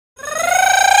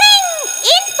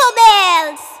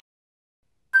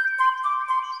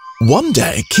One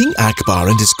day, King Akbar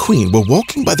and his queen were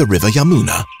walking by the river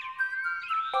Yamuna.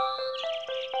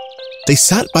 They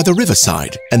sat by the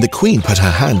riverside, and the queen put her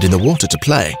hand in the water to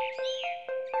play.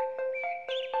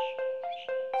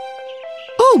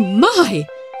 Oh my!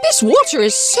 This water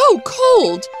is so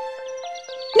cold!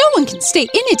 No one can stay in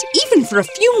it even for a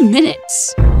few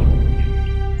minutes.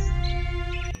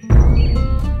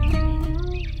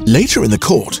 Later in the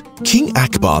court, King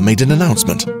Akbar made an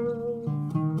announcement.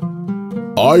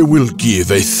 I will give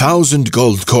 1,000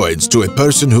 gold coins to a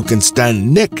person who can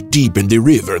stand neck deep in the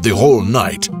river the whole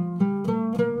night.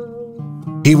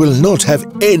 He will not have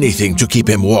anything to keep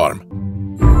him warm.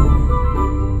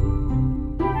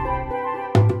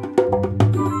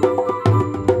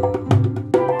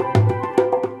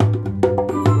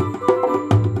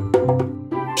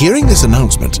 Hearing this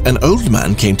announcement, an old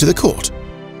man came to the court.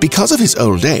 Because of his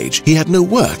old age, he had no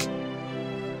work.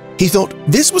 He thought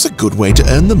this was a good way to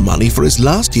earn the money for his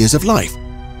last years of life.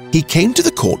 He came to the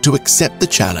court to accept the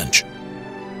challenge.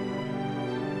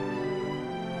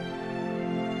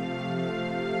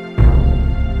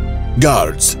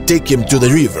 Guards, take him to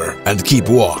the river and keep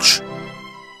watch.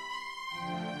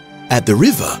 At the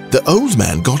river, the old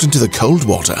man got into the cold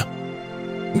water.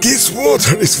 This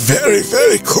water is very,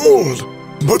 very cold,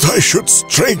 but I should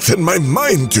strengthen my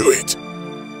mind to it.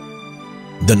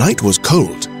 The night was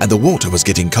cold and the water was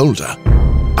getting colder.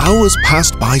 Hours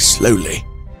passed by slowly.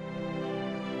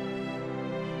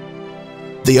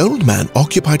 The old man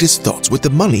occupied his thoughts with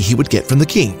the money he would get from the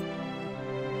king.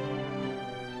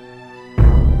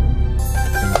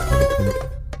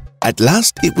 At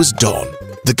last it was dawn.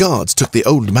 The guards took the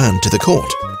old man to the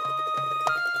court.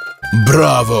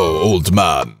 Bravo, old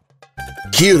man.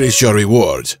 Here is your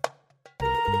reward.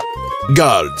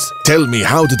 Guards, tell me,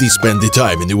 how did he spend the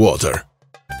time in the water?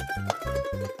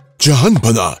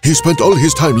 Jahanpana, he spent all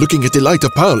his time looking at the light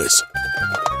of palace.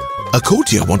 A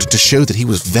courtier wanted to show that he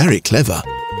was very clever.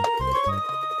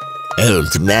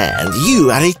 Old man,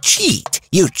 you are a cheat.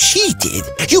 You cheated.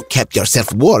 You kept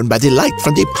yourself warm by the light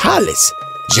from the palace.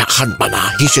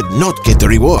 Jahanpana, he should not get the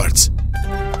rewards.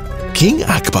 King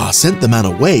Akbar sent the man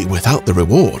away without the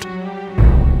reward.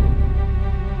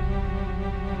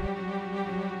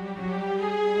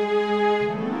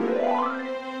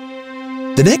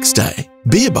 The next day,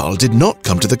 Birbal did not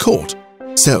come to the court,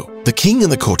 so the king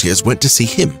and the courtiers went to see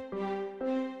him.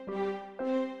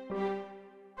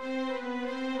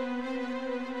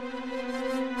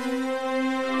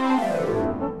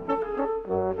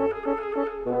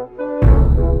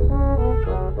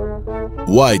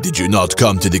 Why did you not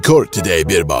come to the court today,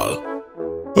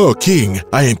 Birbal? Oh, king,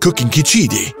 I am cooking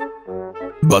Kichidi.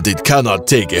 But it cannot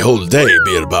take a whole day,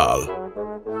 Birbal.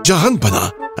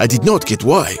 Jahanpana, I did not get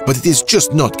why, but it is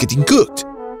just not getting cooked.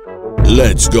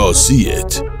 Let's go see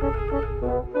it.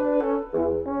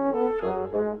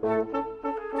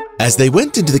 As they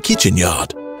went into the kitchen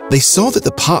yard, they saw that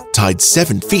the pot tied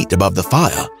 7 feet above the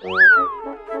fire.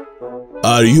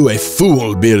 Are you a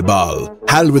fool, Birbal?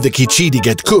 How will the Kichidi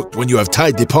get cooked when you have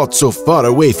tied the pot so far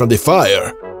away from the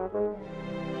fire?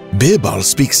 Birbal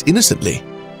speaks innocently.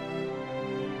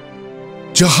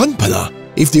 Jahanpana,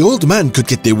 if the old man could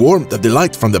get the warmth of the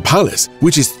light from the palace,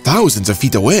 which is thousands of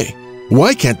feet away,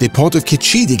 why can't the pot of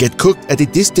Kichidi get cooked at a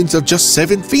distance of just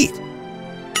 7 feet?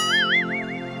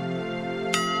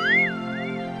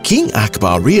 King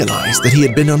Akbar realized that he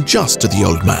had been unjust to the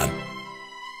old man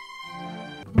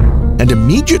and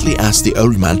immediately asked the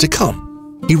old man to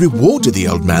come. He rewarded the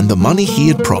old man the money he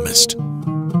had promised.